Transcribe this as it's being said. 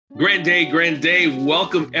Grand day.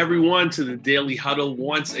 Welcome everyone to the Daily Huddle.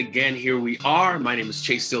 Once again, here we are. My name is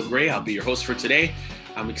Chase Steele Gray. I'll be your host for today.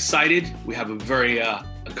 I'm excited. We have a very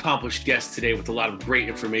accomplished guest today with a lot of great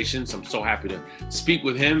information. So I'm so happy to speak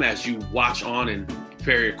with him as you watch on and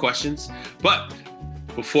prepare your questions. But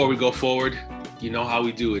before we go forward, you know how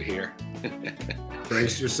we do it here.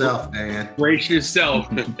 Brace yourself, man. Brace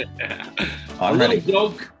yourself. A little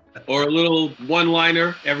joke or a little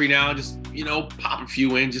one-liner every now and just, pop a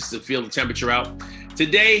few in just to feel the temperature out.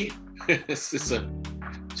 Today, it's just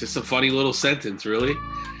a funny little sentence, really.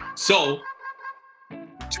 So,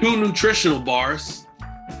 two nutritional bars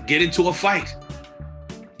get into a fight.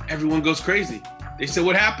 Everyone goes crazy. They said,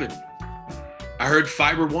 what happened? I heard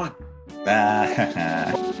fiber won.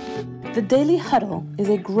 The Daily Huddle is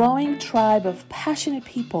a growing tribe of passionate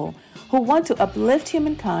people who want to uplift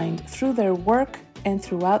humankind through their work and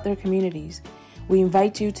throughout their communities. We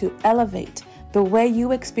invite you to elevate the way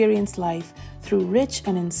you experience life through rich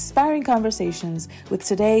and inspiring conversations with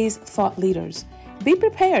today's thought leaders. Be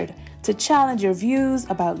prepared to challenge your views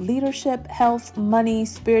about leadership, health, money,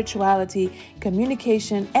 spirituality,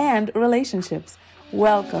 communication, and relationships.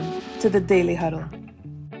 Welcome to the Daily Huddle.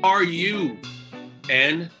 Are you,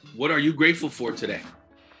 and what are you grateful for today?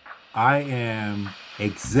 I am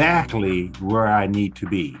exactly where I need to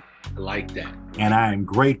be. I like that. And I am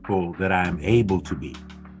grateful that I am able to be.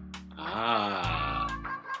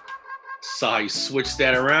 Saw you switch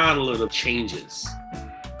that around a little. Changes.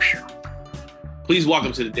 Please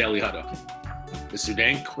welcome to the Daily Huddle, Mr.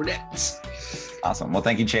 Dan Cornett. Awesome. Well,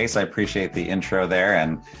 thank you, Chase. I appreciate the intro there.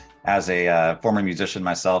 And as a former musician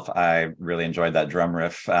myself, I really enjoyed that drum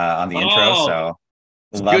riff on the intro. So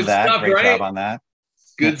love that. Stuff, Great right? job on that.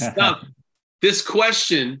 Good stuff. This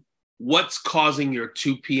question, what's causing your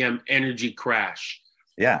 2 p.m. energy crash?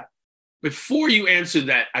 Yeah. Before you answer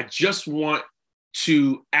that, I just want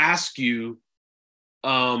to ask you,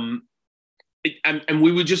 and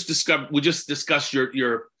we just discussed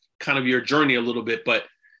your kind of your journey a little bit, but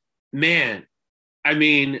man, I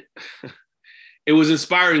mean, it was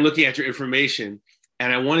inspiring looking at your information,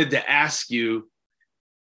 and I wanted to ask you,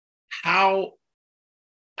 how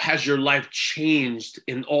has your life changed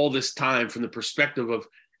in all this time from the perspective of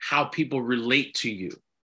how people relate to you,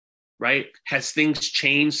 right? Has things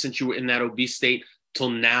changed since you were in that obese state till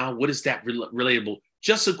now? What is that relatable?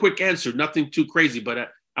 Just a quick answer, nothing too crazy, but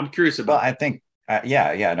I'm curious about. Well, I think, no,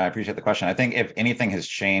 I appreciate the question. I think if anything has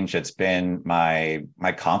changed, it's been my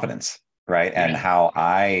confidence, right? And how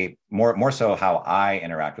I, more so how I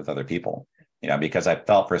interact with other people, because I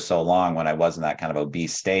felt for so long when I was in that kind of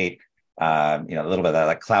obese state, a little bit of that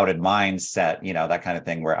like clouded mindset, that kind of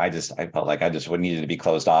thing where I felt like I just needed to be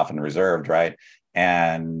closed off and reserved. Right.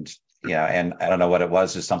 And, and I don't know what it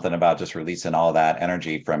was, just something about just releasing all that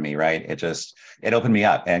energy from me. Right. It opened me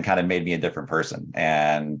up and kind of made me a different person,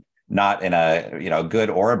 and not in a, good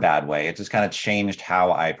or a bad way. It just kind of changed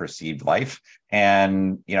how I perceived life.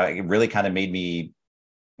 And, it really kind of made me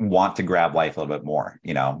want to grab life a little bit more,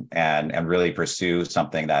 and really pursue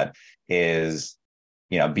something that is,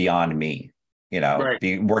 beyond me.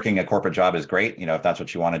 Right. Working a corporate job is great, if that's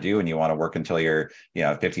what you want to do and you want to work until you're,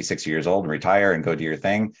 50, 60 years old and retire and go do your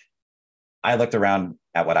thing. I looked around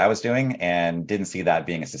at what I was doing and didn't see that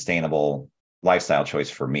being a sustainable lifestyle choice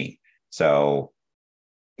for me. So,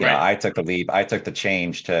 I took the leap. I took the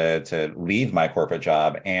change to leave my corporate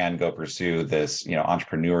job and go pursue this,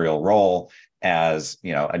 entrepreneurial role as,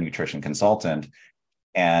 a nutrition consultant.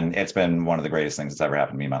 And it's been one of the greatest things that's ever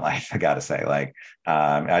happened to me in my life. I got to say,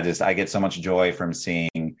 I get so much joy from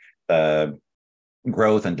seeing the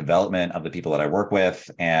growth and development of the people that I work with,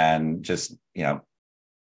 and just,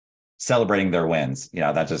 celebrating their wins.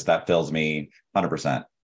 That fills me 100%.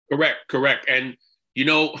 Correct. And,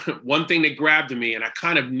 one thing that grabbed me, and I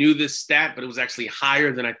kind of knew this stat, but it was actually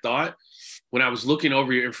higher than I thought when I was looking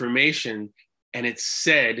over your information, and it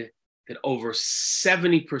said that over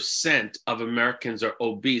 70% of Americans are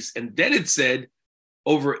obese. And then it said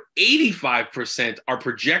over 85% are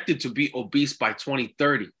projected to be obese by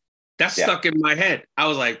 2030. That stuck in my head. I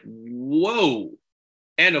was like, whoa.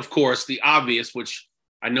 And of course, the obvious, which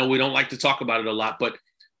I know we don't like to talk about it a lot, but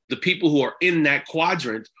the people who are in that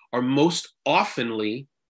quadrant are most oftenly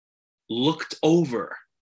looked over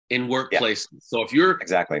in workplaces. Yeah. So if you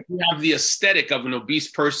have the aesthetic of an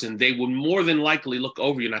obese person, they would more than likely look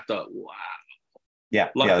over you. And I thought, wow. Yeah.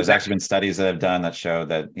 There's actually been studies that have done that show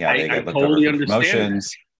that, they get looked over for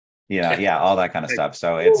promotions, all that kind of stuff.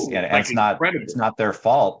 So it's not their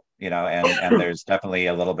fault, and there's definitely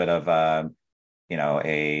a little bit of,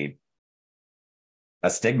 a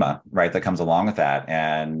stigma, right, that comes along with that.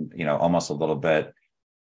 And, almost a little bit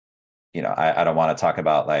I don't want to talk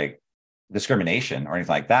about like discrimination or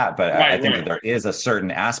anything like that, but I think that there is a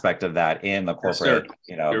certain aspect of that in the corporate,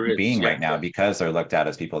 being right now, because they're looked at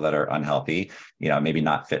as people that are unhealthy, maybe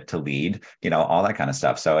not fit to lead, all that kind of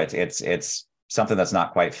stuff. So it's something that's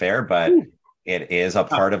not quite fair, but it is a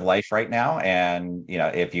part of life right now. And,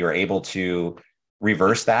 if you're able to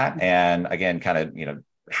reverse that and again, kind of,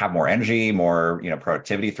 have more energy, more,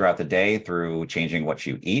 productivity throughout the day through changing what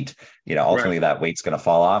you eat, ultimately that weight's going to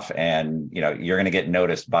fall off, and, you're going to get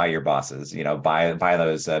noticed by your bosses, by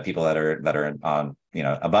those people that are on,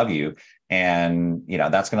 above you. And,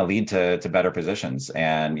 that's going to lead to better positions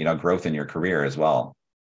and, growth in your career as well.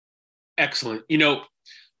 Excellent.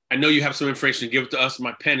 I know you have some information to give to us.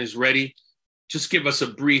 My pen is ready. Just give us a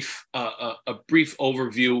brief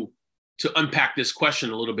overview to unpack this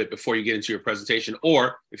question a little bit before you get into your presentation.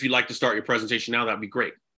 Or if you'd like to start your presentation now, that'd be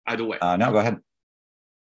great. Either way. No, go ahead.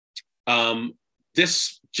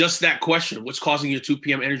 Just that question, what's causing your 2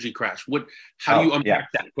 p.m. energy crash? How do you unpack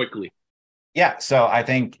that quickly? Yeah. So I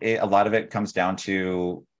think a lot of it comes down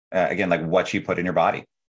to, again, like what you put in your body.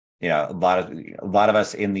 A lot of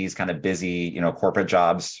us in these kind of busy, corporate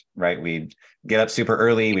jobs, right? We get up super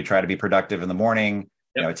early. We try to be productive in the morning,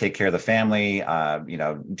 take care of the family,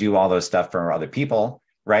 do all those stuff for other people,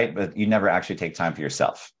 right? But you never actually take time for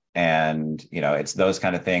yourself. And, it's those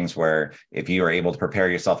kind of things where if you are able to prepare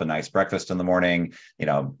yourself a nice breakfast in the morning,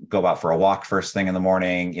 go out for a walk first thing in the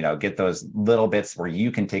morning, get those little bits where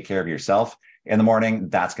you can take care of yourself in the morning,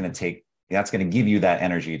 that's going to give you that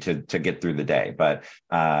energy to get through the day. But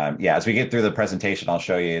as we get through the presentation, I'll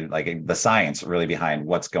show you like the science really behind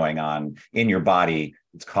what's going on in your body.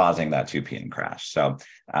 It's causing that 2 p.m. crash. So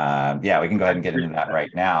we can go ahead and get into that right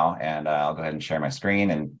now. And I'll go ahead and share my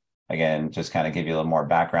screen. And again, just kind of give you a little more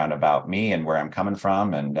background about me and where I'm coming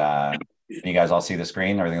from. And you guys all see the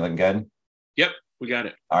screen? Everything looking good? Yep, we got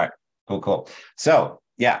it. All right, cool. So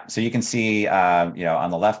so you can see,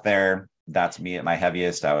 on the left there, that's me at my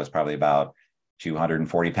heaviest. I was probably about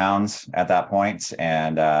 240 pounds at that point.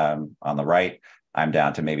 And on the right, I'm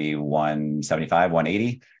down to maybe 175,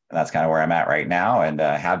 180. And that's kind of where I'm at right now, and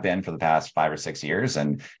have been for the past 5 or 6 years,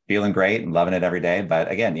 and feeling great and loving it every day.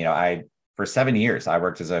 But again, for 7 years, I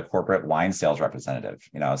worked as a corporate wine sales representative,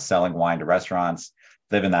 selling wine to restaurants,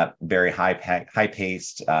 living that very high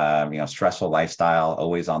paced, stressful lifestyle,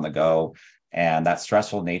 always on the go. And that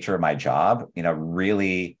stressful nature of my job,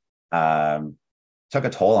 really took a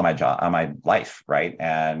toll on my life. Right.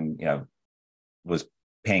 And, was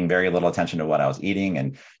paying very little attention to what I was eating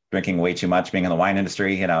and drinking way too much, being in the wine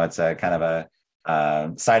industry. It's a kind of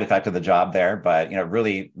a side effect of the job there, but,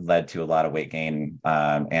 really led to a lot of weight gain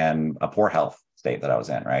and a poor health state that I was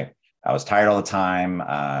in. Right. I was tired all the time.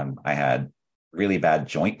 I had really bad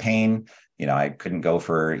joint pain. I couldn't go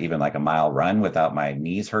for even like a mile run without my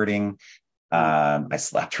knees hurting. I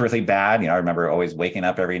slept really bad. I remember always waking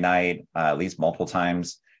up every night, at least multiple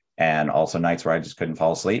times, and also nights where I just couldn't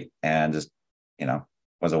fall asleep and just,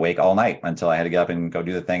 was awake all night until I had to get up and go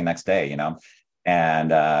do the thing next day,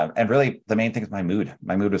 and really the main thing is my mood.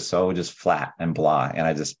 My mood was so just flat and blah.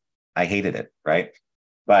 And I hated it. Right.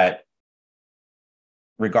 But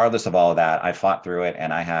regardless of all of that, I fought through it,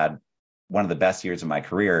 and I had one of the best years of my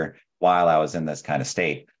career while I was in this kind of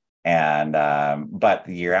state. And, but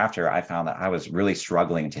the year after, I found that I was really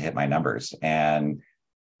struggling to hit my numbers. And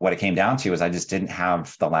what it came down to is I just didn't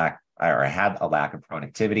have I had a lack of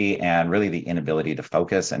productivity and really the inability to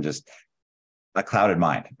focus, and just a clouded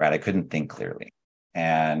mind, right? I couldn't think clearly.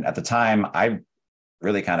 And at the time, I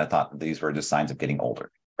really kind of thought that these were just signs of getting older,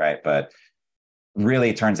 right? But really,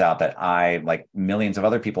 it turns out that I, like millions of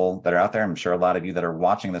other people that are out there, I'm sure a lot of you that are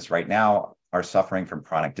watching this right now are suffering from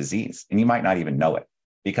chronic disease, and you might not even know it,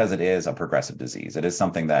 because it is a progressive disease. It is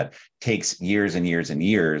something that takes years and years and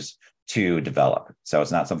years to develop. So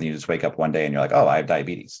it's not something you just wake up one day and you're like, oh, I have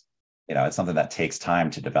diabetes. It's something that takes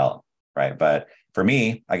time to develop, right? But for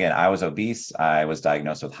me, again, I was obese. I was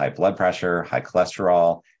diagnosed with high blood pressure, high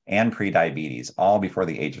cholesterol, and pre-diabetes, all before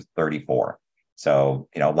the age of 34. So,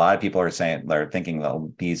 a lot of people are thinking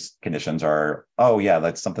that these conditions are, oh yeah,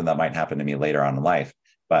 that's something that might happen to me later on in life.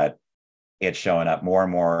 But it's showing up more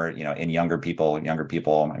and more, in younger people.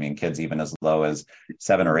 I mean, kids even as low as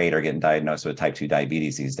 7 or 8 are getting diagnosed with type 2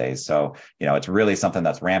 diabetes these days. So, it's really something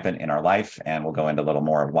that's rampant in our life. And we'll go into a little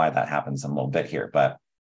more of why that happens in a little bit here. But,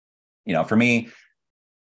 for me,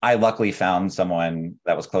 I luckily found someone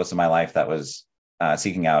that was close to my life that was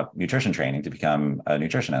seeking out nutrition training to become a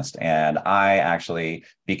nutritionist. And I actually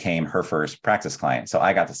became her first practice client. So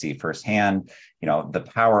I got to see firsthand, the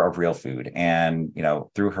power of real food. And,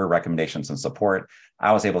 through her recommendations and support,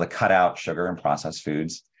 I was able to cut out sugar and processed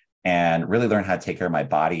foods, and really learn how to take care of my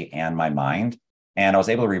body and my mind. And I was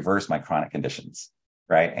able to reverse my chronic conditions,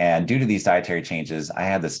 right? And due to these dietary changes, I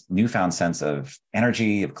had this newfound sense of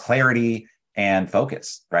energy, of clarity, and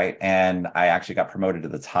focus, right? And I actually got promoted to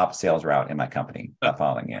the top sales route in my company that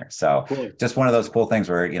following year. So Cool. just one of those cool things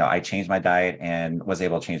where, I changed my diet and was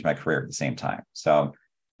able to change my career at the same time. So,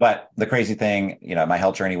 but the crazy thing, my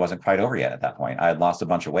health journey wasn't quite over yet at that point. I had lost a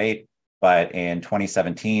bunch of weight, but in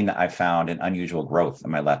 2017, I found an unusual growth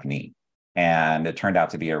in my left knee. And it turned out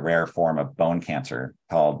to be a rare form of bone cancer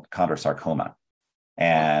called chondrosarcoma.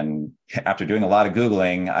 And after doing a lot of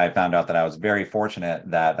Googling, I found out that I was very fortunate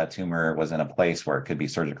that that tumor was in a place where it could be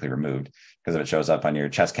surgically removed. Because if it shows up on your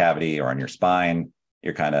chest cavity or on your spine,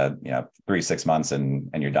 you're kind of, 3-6 months and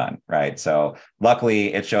you're done, right? So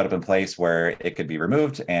luckily it showed up in a place where it could be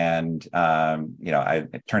removed. And,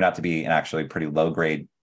 it turned out to be an actually pretty low grade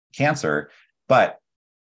cancer. But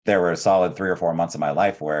there were a solid 3 or 4 months of my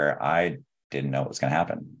life where I didn't know what was going to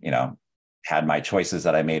happen. Had my choices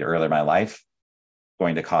that I made earlier in my life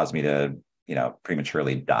going to cause me to,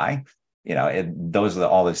 prematurely die? Those are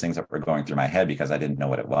all those things that were going through my head because I didn't know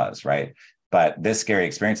what it was, right? But this scary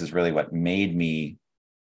experience is really what made me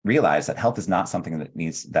realize that health is not something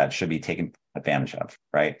that should be taken advantage of,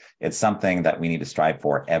 right? It's something that we need to strive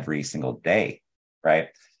for every single day, right?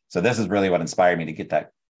 So this is really what inspired me to get that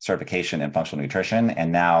certification in functional nutrition.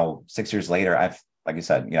 And now 6 years later, like you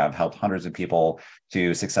said, I've helped hundreds of people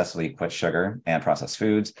to successfully quit sugar and processed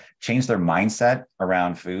foods, change their mindset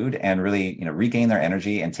around food, and really, regain their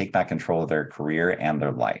energy and take back control of their career and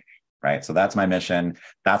their life, right? So that's my mission.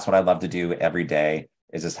 That's what I love to do every day,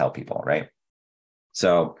 is just help people, right?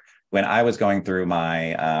 So when I was going through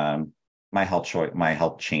my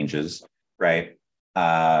health changes, right,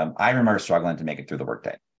 I remember struggling to make it through the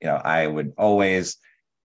workday. I would always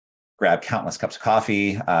grab countless cups of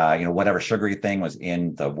coffee, whatever sugary thing was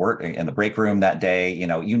in the break room that day,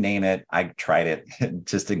 you name it, I tried it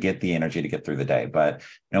just to get the energy to get through the day. But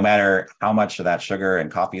no matter how much of that sugar and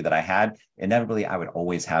coffee that I had, inevitably I would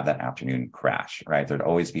always have that afternoon crash, right? There'd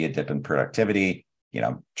always be a dip in productivity,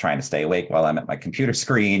 trying to stay awake while I'm at my computer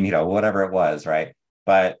screen, whatever it was, right?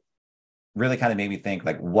 But really kind of made me think,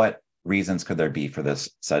 like, what reasons could there be for this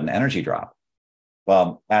sudden energy drop?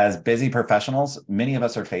 Well, as busy professionals, many of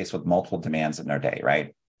us are faced with multiple demands in our day,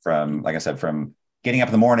 right? From, like I said, from getting up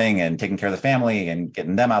in the morning and taking care of the family and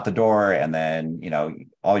getting them out the door, and then,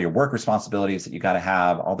 all your work responsibilities that you got to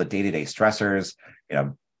have, all the day-to-day stressors,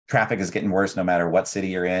 traffic is getting worse no matter what city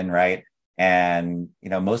you're in, right? And,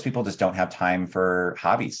 most people just don't have time for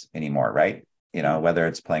hobbies anymore, right? Whether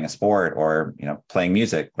it's playing a sport or, playing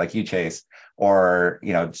music like you, Chase, or,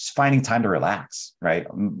 just finding time to relax, right?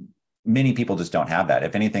 Many people just don't have that.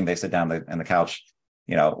 If anything, they sit down on the couch,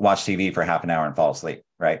 watch TV for half an hour and fall asleep,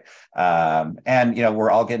 right? And we're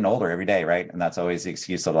all getting older every day, right? And that's always the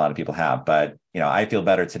excuse that a lot of people have. But I feel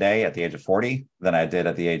better today at the age of 40 than I did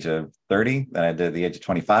at the age of 30, than I did at the age of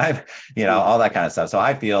 25, all that kind of stuff. So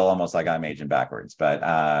I feel almost like I'm aging backwards. But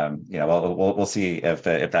we'll see if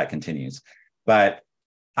that continues. But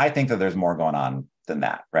I think that there's more going on than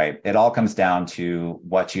that, right? It all comes down to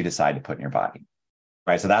what you decide to put in your body.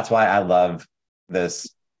 Right. So that's why I love this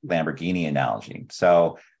Lamborghini analogy.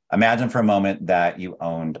 So imagine for a moment that you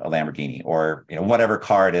owned a Lamborghini, or, whatever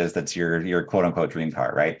car it is that's your quote unquote dream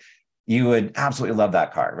car, right? You would absolutely love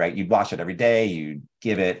that car, right? You'd wash it every day. You'd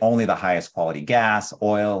give it only the highest quality gas,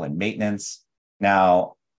 oil, and maintenance.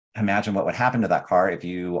 Now, imagine what would happen to that car if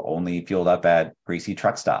you only fueled up at greasy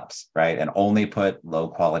truck stops, right? And only put low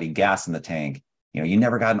quality gas in the tank. You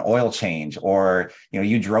never got an oil change, or,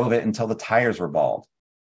 you drove it until the tires were bald,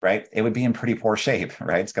 right? It would be in pretty poor shape,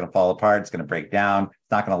 right? It's going to fall apart. It's going to break down.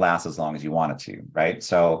 It's not going to last as long as you want it to, right?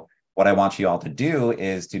 So what I want you all to do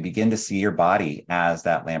is to begin to see your body as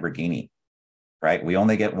that Lamborghini, right? We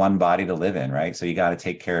only get one body to live in, right? So you got to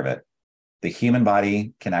take care of it. The human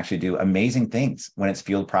body can actually do amazing things when it's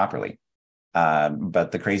fueled properly.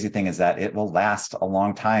 But the crazy thing is that it will last a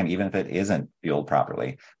long time, even if it isn't fueled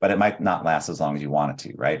properly, but it might not last as long as you want it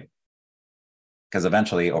to, right? Because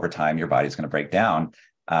eventually over time, your body's going to break down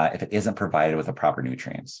if it isn't provided with the proper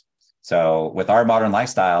nutrients. So with our modern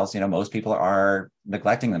lifestyles, most people are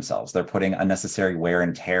neglecting themselves. They're putting unnecessary wear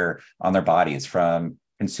and tear on their bodies from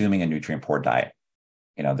consuming a nutrient poor diet.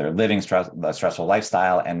 They're living a stressful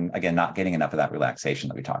lifestyle, and again, not getting enough of that relaxation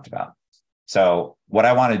that we talked about. So what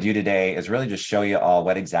I want to do today is really just show you all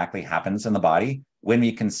what exactly happens in the body when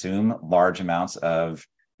we consume large amounts of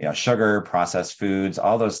sugar, processed foods,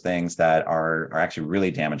 all those things that are actually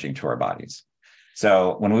really damaging to our bodies.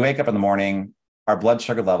 So when we wake up in the morning, our blood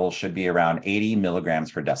sugar level should be around 80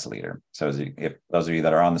 milligrams per deciliter. So if those of you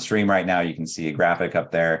that are on the stream right now, you can see a graphic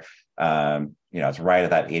up there. It's right at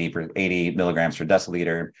that 80 milligrams per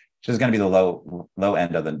deciliter, which is going to be the low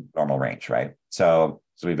end of the normal range, right? So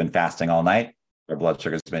we've been fasting all night. Our blood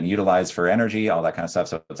sugar has been utilized for energy, all that kind of stuff.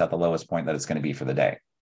 So it's at the lowest point that it's going to be for the day,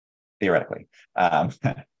 theoretically.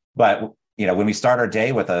 But when we start our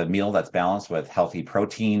day with a meal that's balanced with healthy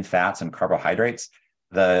protein, fats, and carbohydrates,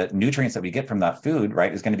 the nutrients that we get from that food,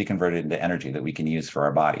 right, is going to be converted into energy that we can use for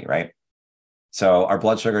our body, right? So our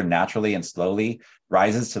blood sugar naturally and slowly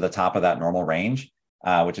rises to the top of that normal range,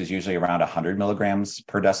 which is usually around 100 milligrams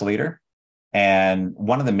per deciliter. And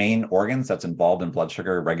one of the main organs that's involved in blood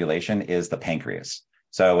sugar regulation is the pancreas.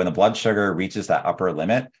 So when the blood sugar reaches that upper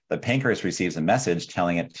limit, the pancreas receives a message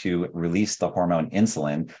telling it to release the hormone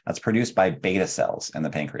insulin that's produced by beta cells in the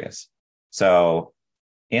pancreas. So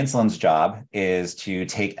insulin's job is to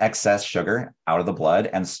take excess sugar out of the blood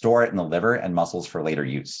and store it in the liver and muscles for later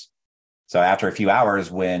use. So after a few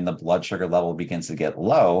hours, when the blood sugar level begins to get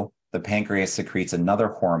low, the pancreas secretes another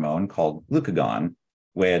hormone called glucagon,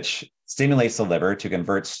 which stimulates the liver to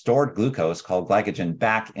convert stored glucose called glycogen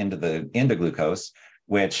back into glucose,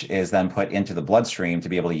 which is then put into the bloodstream to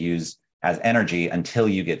be able to use as energy until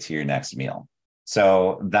you get to your next meal.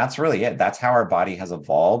 So that's really it. That's how our body has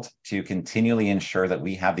evolved to continually ensure that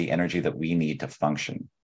we have the energy that we need to function.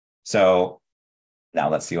 So now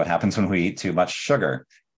let's see what happens when we eat too much sugar.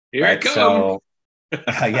 Here right? it comes. So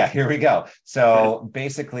yeah, here we go. So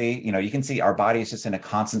basically, you can see our body is just in a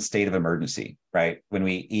constant state of emergency, right? When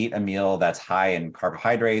we eat a meal that's high in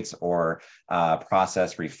carbohydrates or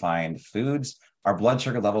processed refined foods, our blood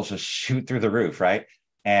sugar levels just shoot through the roof, right?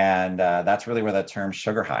 And that's really where the term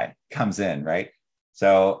sugar high comes in, right?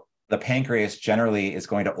 So the pancreas generally is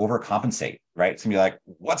going to overcompensate, right? It's gonna be like,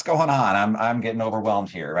 what's going on? I'm getting overwhelmed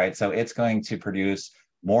here, right? So it's going to produce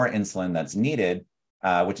more insulin that's needed,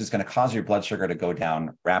 which is going to cause your blood sugar to go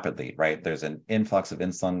down rapidly, right? There's an influx of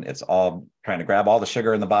insulin. It's all trying to grab all the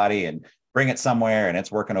sugar in the body and bring it somewhere, and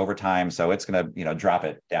it's working overtime. So it's going to, drop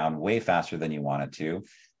it down way faster than you want it to.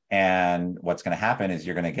 And what's going to happen is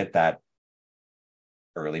you're going to get that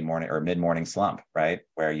early morning or mid-morning slump, right?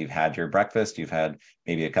 Where you've had your breakfast, you've had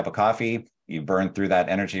maybe a cup of coffee, you burn through that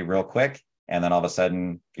energy real quick, and then all of a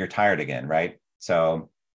sudden you're tired again, right? So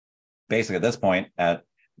basically at this point, at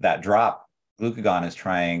that drop, glucagon is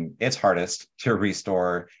trying its hardest to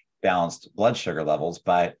restore balanced blood sugar levels,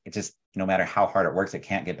 but it just, no matter how hard it works, it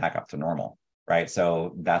can't get back up to normal, right?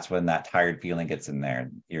 So that's when that tired feeling gets in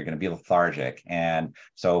there. You're going to be lethargic. And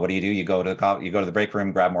so what do? You go to the break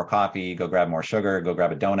room, grab more coffee, go grab more sugar, go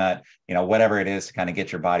grab a donut, whatever it is to kind of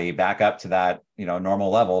get your body back up to that,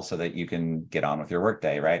 normal level so that you can get on with your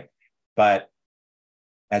workday, right? But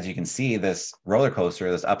as you can see, this roller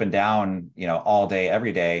coaster, this up and down, all day,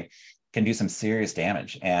 every day, can do some serious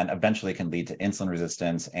damage and eventually can lead to insulin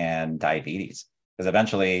resistance and diabetes. Because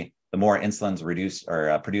eventually, the more insulin's reduced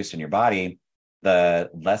or produced in your body, the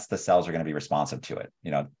less the cells are going to be responsive to it.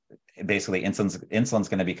 Basically, insulin's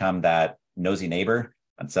going to become that nosy neighbor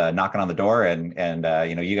that's knocking on the door, and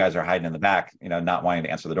you guys are hiding in the back, not wanting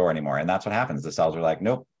to answer the door anymore. And that's what happens. The cells are like,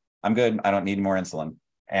 nope, I'm good. I don't need more insulin.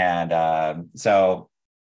 And so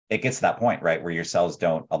it gets to that point, right, where your cells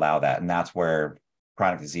don't allow that, and that's where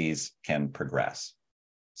chronic disease can progress.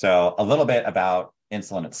 So a little bit about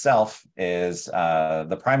insulin itself is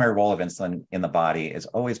the primary role of insulin in the body has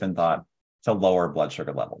always been thought to lower blood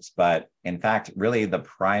sugar levels. But in fact, really the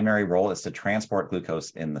primary role is to transport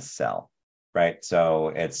glucose in the cell, right? So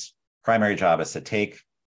its primary job is to take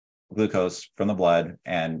glucose from the blood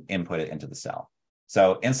and input it into the cell.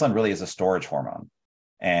 So insulin really is a storage hormone.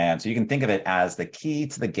 And so you can think of it as the key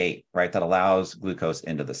to the gate, right, that allows glucose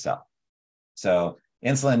into the cell. So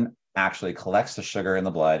insulin actually collects the sugar in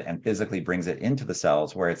the blood and physically brings it into the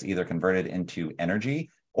cells, where it's either converted into energy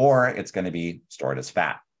or it's going to be stored as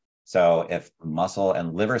fat. So if muscle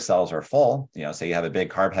and liver cells are full, say you have a big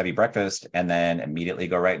carb heavy breakfast and then immediately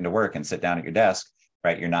go right into work and sit down at your desk,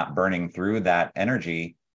 right? You're not burning through that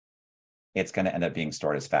energy. It's going to end up being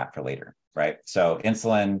stored as fat for later, right? So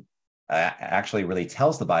insulin actually really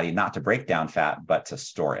tells the body not to break down fat, but to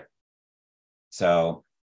store it. So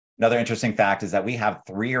another interesting fact is that we have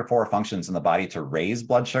 3 or 4 functions in the body to raise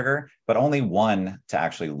blood sugar, but only one to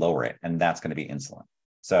actually lower it, and that's going to be insulin.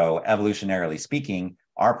 So evolutionarily speaking,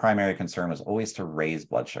 our primary concern was always to raise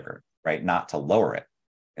blood sugar, right? Not to lower it.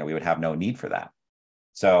 We would have no need for that.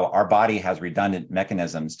 So our body has redundant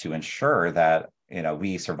mechanisms to ensure that,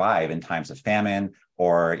 we survive in times of famine,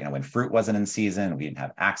 or, when fruit wasn't in season, we didn't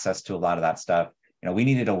have access to a lot of that stuff. We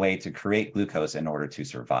needed a way to create glucose in order to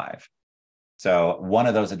survive. So one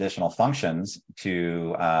of those additional functions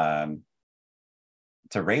to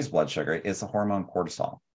raise blood sugar is the hormone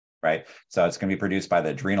cortisol, right? So it's going to be produced by the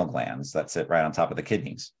adrenal glands that sit right on top of the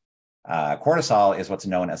kidneys. Cortisol is what's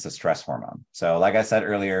known as the stress hormone. So like I said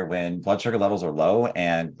earlier, when blood sugar levels are low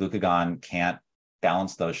and glucagon can't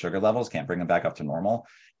balance those sugar levels, can't bring them back up to normal,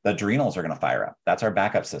 the adrenals are going to fire up. That's our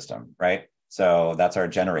backup system, right? So that's our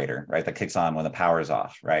generator, right? That kicks on when the power is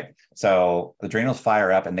off, right? So the adrenals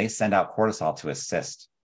fire up and they send out cortisol to assist.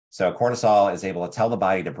 So cortisol is able to tell the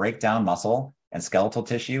body to break down muscle and skeletal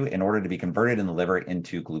tissue in order to be converted in the liver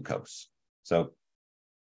into glucose. So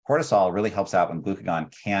cortisol really helps out when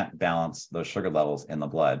glucagon can't balance those sugar levels in the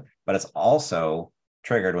blood, but it's also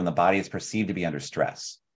triggered when the body is perceived to be under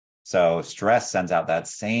stress. So stress sends out that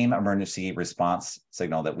same emergency response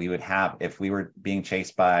signal that we would have if we were being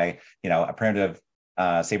chased by, a primitive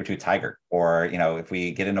saber-toothed tiger, or, if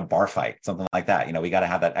we get in a bar fight, something like that. We got to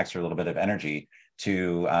have that extra little bit of energy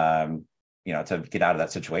to, to get out of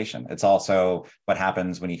that situation. It's also what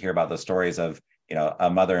happens when you hear about those stories of, a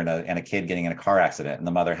mother and a kid getting in a car accident, and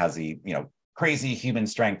the mother has the, crazy human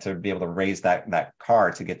strength to be able to raise that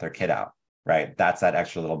car to get their kid out. Right. That's that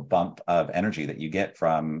extra little bump of energy that you get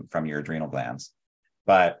from your adrenal glands.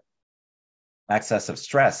 But excessive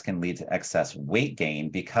stress can lead to excess weight gain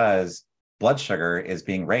because blood sugar is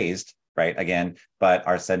being raised, right? Again, but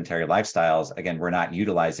our sedentary lifestyles, again, we're not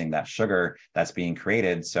utilizing that sugar that's being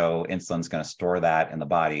created. So insulin's going to store that in the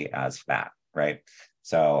body as fat, right?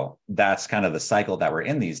 So that's kind of the cycle that we're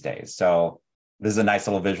in these days. So this is a nice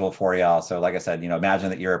little visual for y'all. So like I said, imagine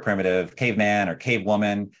that you're a primitive caveman or cave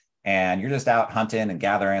woman, and you're just out hunting and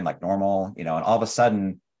gathering like normal, and all of a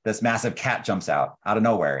sudden this massive cat jumps out of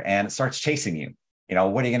nowhere and it starts chasing you.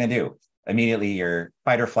 What are you going to do? Immediately your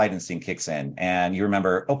fight or flight instinct kicks in and you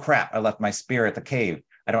remember, oh crap, I left my spear at the cave.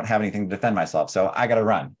 I don't have anything to defend myself. So I got to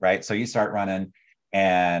run, right? So you start running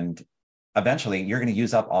and eventually you're going to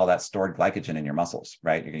use up all that stored glycogen in your muscles,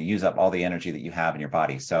 right? You're going to use up all the energy that you have in your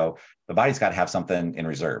body. So the body's got to have something in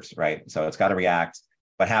reserves, right? So it's got to react.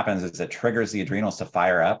 What happens is it triggers the adrenals to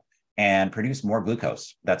fire up and produce more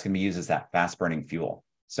glucose that's going to be used as that fast burning fuel.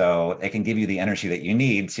 So it can give you the energy that you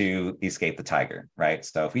need to escape the tiger, right?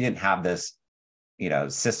 So if we didn't have this,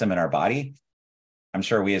 system in our body, I'm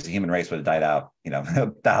sure we as a human race would have died out,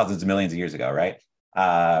 thousands of millions of years ago, right?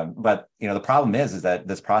 But, the problem is that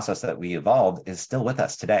this process that we evolved is still with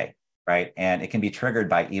us today, right? And it can be triggered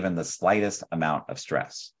by even the slightest amount of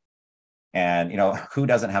stress. And, who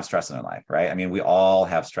doesn't have stress in their life, right? I mean, we all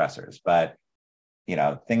have stressors, but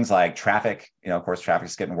things like traffic, of course,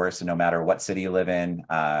 traffic's getting worse, and no matter what city you live in,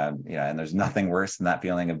 and there's nothing worse than that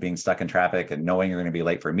feeling of being stuck in traffic and knowing you're going to be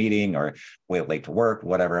late for a meeting or late to work,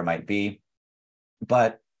 whatever it might be.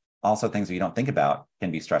 But also things that you don't think about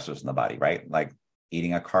can be stressors in the body, right? Like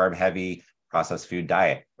eating a carb heavy processed food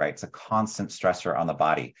diet, right? It's a constant stressor on the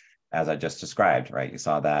body, as I just described, right? You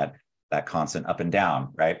saw that constant up and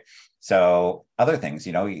down, right? So other things,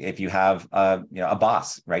 if you have a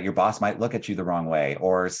boss, right? Your boss might look at you the wrong way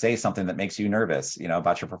or say something that makes you nervous,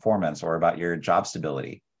 about your performance or about your job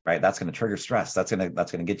stability, right? That's going to trigger stress. That's going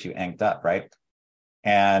to get you amped up, right?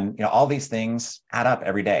 And all these things add up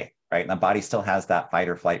every day, right? And the body still has that fight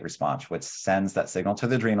or flight response, which sends that signal to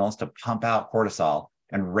the adrenals to pump out cortisol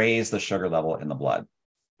and raise the sugar level in the blood.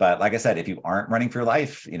 But like I said, if you aren't running for your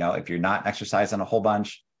life, if you're not exercising a whole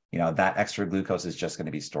bunch, that extra glucose is just going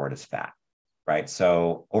to be stored as fat, right?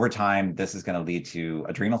 So over time, this is going to lead to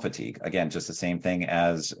adrenal fatigue. Again, just the same thing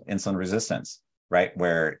as insulin resistance, right?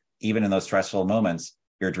 Where even in those stressful moments,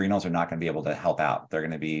 your adrenals are not going to be able to help out. They're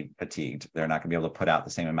going to be fatigued. They're not going to be able to put out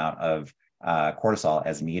the same amount of cortisol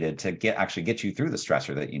as needed to actually get you through the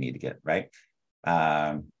stressor that you need to get, right?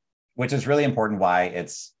 Which is really important why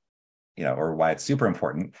it's, or why it's super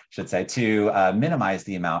important, should say, to minimize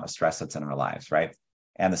the amount of stress that's in our lives, right?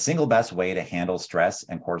 And the single best way to handle stress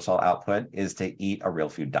and cortisol output is to eat a real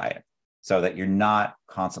food diet so that you're not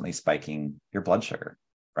constantly spiking your blood sugar,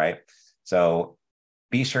 right? So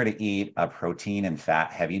be sure to eat a protein and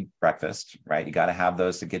fat heavy breakfast, right? You got to have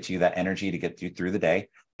those to get you that energy to get you through the day,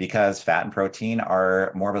 because fat and protein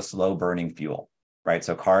are more of a slow burning fuel, right?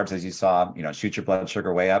 So carbs, as you saw, shoot your blood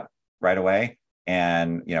sugar way up right away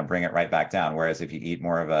and, bring it right back down. Whereas if you eat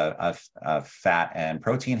more of a fat and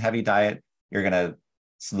protein heavy diet, you're going to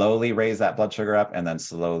slowly raise that blood sugar up, and then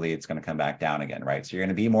slowly it's going to come back down again, right? So you're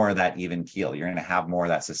going to be more of that even keel. You're going to have more of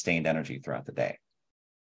that sustained energy throughout the day.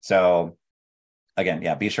 So again,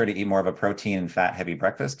 be sure to eat more of a protein and fat heavy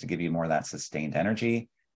breakfast to give you more of that sustained energy.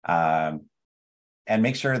 And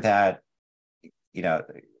make sure that,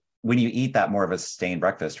 when you eat that more of a sustained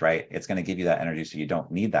breakfast, right, it's going to give you that energy so you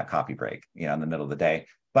don't need that coffee break, in the middle of the day.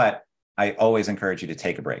 But I always encourage you to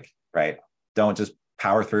take a break, right? Don't just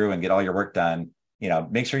power through and get all your work done.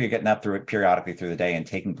 Make sure you're getting up through it periodically through the day and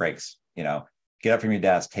taking breaks. Get up from your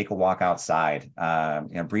desk, take a walk outside,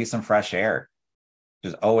 breathe some fresh air,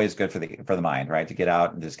 which is always good for the mind, right? To get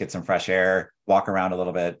out and just get some fresh air, walk around a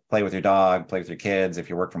little bit, play with your dog, play with your kids. If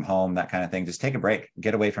you work from home, that kind of thing, just take a break,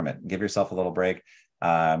 get away from it, give yourself a little break.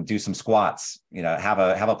 Do some squats, have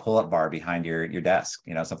a pull-up bar behind your desk,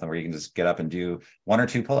 something where you can just get up and do 1 or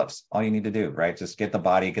 2 pull-ups. All you need to do, right? Just get the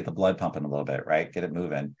blood pumping a little bit, right? Get it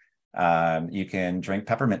moving. You can drink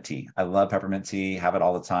peppermint tea. I love peppermint tea, have it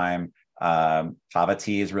all the time. Kava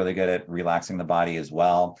tea is really good at relaxing the body as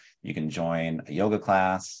well. You can join a yoga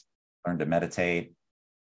class, learn to meditate,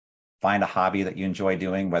 find a hobby that you enjoy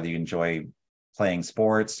doing, whether you enjoy playing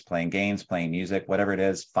sports, playing games, playing music, whatever it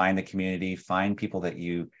is. Find the community, find people that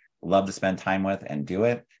you love to spend time with, and do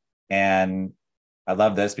it. And I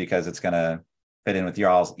love this because it's going to fit in with your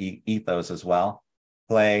all's ethos as well.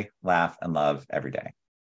 Play, laugh, and love every day,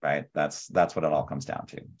 right? That's what it all comes down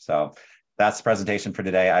to. So that's the presentation for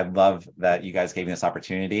today. I love that you guys gave me this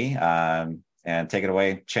opportunity. And take it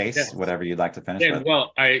away, Chase, whatever you'd like to finish with.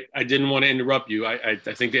 Well, I didn't want to interrupt you. I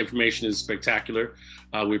think the information is spectacular.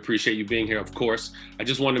 We appreciate you being here, of course. I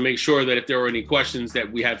just wanted to make sure that if there were any questions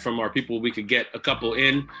that we had from our people, we could get a couple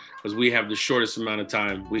in, because we have the shortest amount of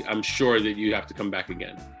time. I'm sure that you have to come back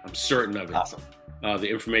again. I'm certain of it. Awesome. The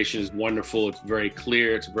information is wonderful. It's very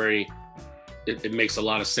clear. It makes a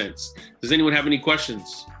lot of sense. Does anyone have any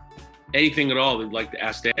questions? Anything at all they'd like to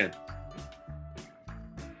ask Dan?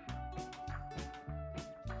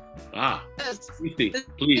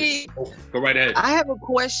 Please go right ahead. I have a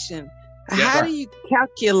question. Yeah. How do you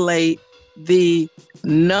calculate the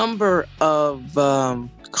number of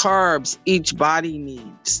carbs each body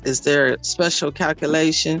needs? Is there a special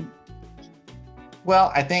calculation?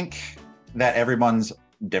 Well, I think that everyone's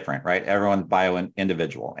different, right? Everyone's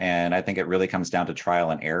individual. And I think it really comes down to trial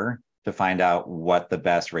and error to find out what the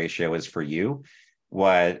best ratio is for you.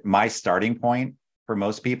 What my starting point for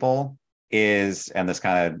most people is, and this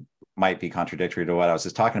kind of might be contradictory to what I was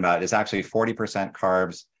just talking about, is actually 40%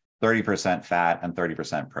 carbs, 30% fat, and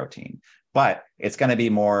 30% protein. But it's going to be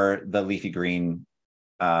more the leafy green,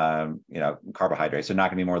 carbohydrates. They're not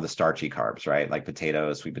going to be more of the starchy carbs, right? Like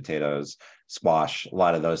potatoes, sweet potatoes, squash, a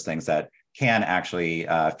lot of those things that can actually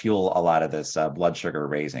fuel a lot of this blood sugar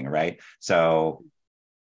raising, right? So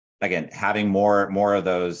again, having more of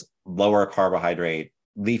those lower carbohydrate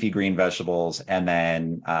leafy green vegetables, and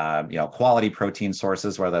then quality protein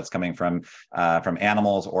sources, whether that's coming from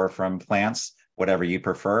animals or from plants, whatever you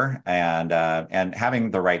prefer, and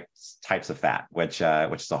having the right types of fat, which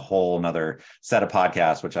is a whole nother set of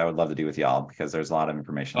podcasts, which I would love to do with y'all, because there's a lot of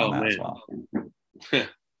information on that as well.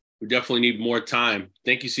 We definitely need more time.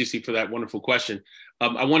 Thank you, Cece, for that wonderful question.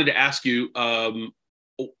 I wanted to ask you,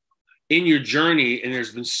 in your journey, and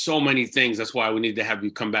there's been so many things, that's why we need to have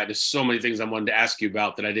you come back. There's so many things I wanted to ask you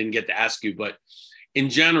about that I didn't get to ask you, but in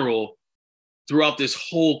general, throughout this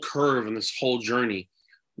whole curve and this whole journey,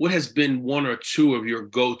 what has been 1 or 2 of your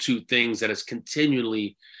go-to things that has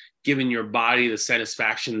continually given your body the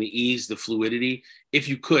satisfaction, the ease, the fluidity? If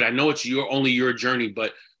you could, I know it's only your journey,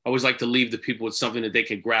 but I always like to leave the people with something that they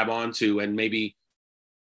could grab onto and maybe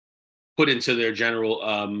put into their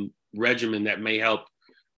general regimen that may help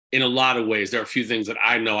in a lot of ways. There are a few things that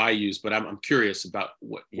I know I use, but I'm curious about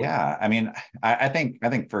what. Yeah, I mean, I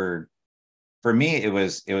think for me it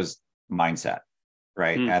was mindset,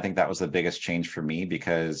 right? And I think that was the biggest change for me,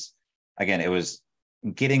 because again, it was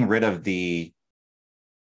getting rid of the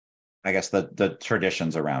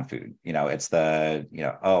traditions around food. It's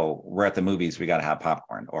oh, we're at the movies, we got to have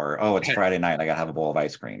popcorn, or oh, it's Friday night, I got to have a bowl of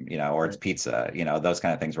ice cream, or it's pizza, those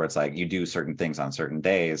kind of things where it's like you do certain things on certain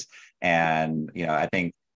days. And I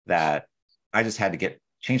think that I just had to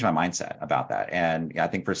change my mindset about that. And I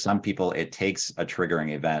think for some people, it takes a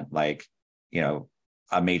triggering event, like,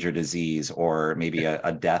 a major disease, or maybe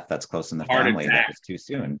a death that's close in the family that was too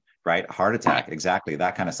soon, right? Heart attack, exactly.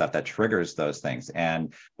 That kind of stuff that triggers those things.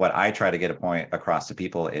 And what I try to get a point across to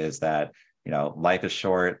people is that, life is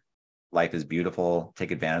short, life is beautiful, take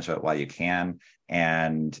advantage of it while you can.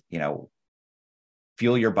 And,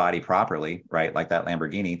 fuel your body properly, right? Like that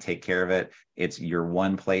Lamborghini, take care of it. It's your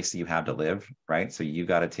one place that you have to live, right? So you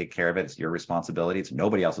got to take care of it. It's your responsibility. It's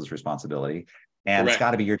nobody else's responsibility. And Correct. It's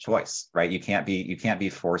got to be your choice, right? You can't be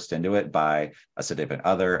forced into it by a significant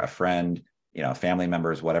other, a friend, family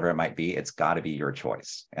members, whatever it might be. It's got to be your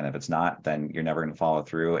choice. And if it's not, then you're never going to follow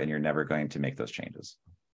through, and you're never going to make those changes.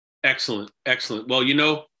 Excellent.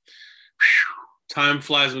 Well, time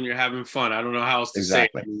flies when you're having fun. I don't know how else to say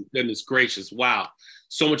it. Goodness gracious. Wow.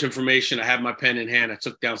 so much information. I have my pen in hand. I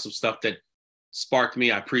took down some stuff that sparked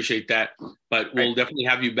me. I appreciate that. But we'll definitely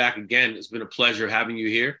have you back again. It's been a pleasure having you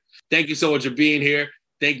here. Thank you so much for being here.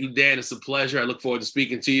 Thank you, Dan. It's a pleasure. I look forward to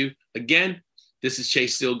speaking to you again. This is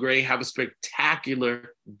Chase Steele Gray. Have a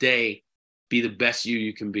spectacular day. Be the best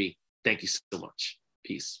you can be. Thank you so much.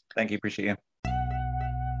 Peace. Thank you. Appreciate you.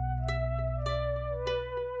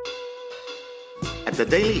 At the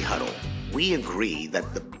Daily Huddle, we agree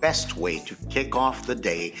that the best way to kick off the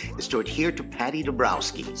day is to adhere to Patty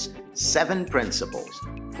Dabrowski's 7 principles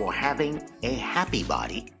for having a happy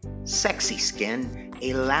body, sexy skin,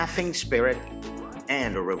 a laughing spirit,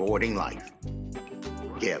 and a rewarding life.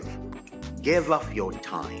 Give. Give of your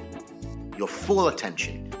time, your full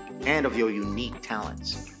attention, and of your unique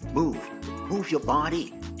talents. Move your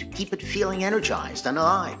body to keep it feeling energized and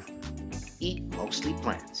alive. Eat mostly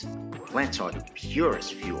plants. Plants are the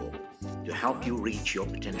purest fuel to help you reach your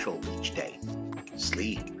potential each day.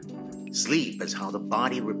 Sleep. Sleep is how the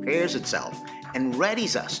body repairs itself and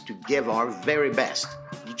readies us to give our very best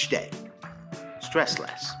each day. Stress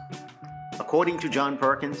less. According to John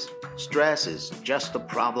Perkins, stress is just a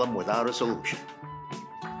problem without a solution.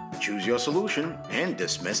 Choose your solution and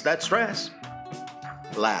dismiss that stress.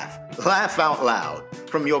 Laugh. Laugh out loud,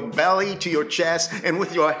 from your belly to your chest and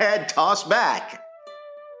with your head tossed back.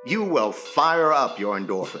 You will fire up your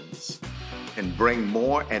endorphins and bring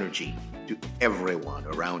more energy to everyone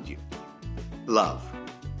around you. Love.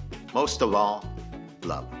 Most of all,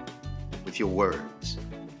 love. With your words,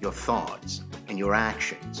 your thoughts, and your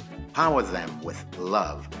actions. Power them with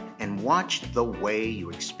love and watch the way you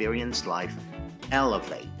experience life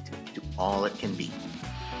elevate to all it can be.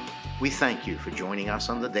 We thank you for joining us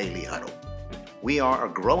on the Daily Huddle. We are a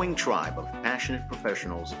growing tribe of passionate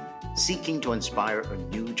professionals seeking to inspire a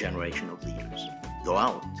new generation of leaders. Go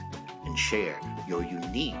out and share your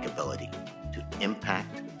unique ability to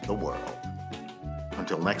impact the world.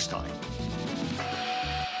 Until next time.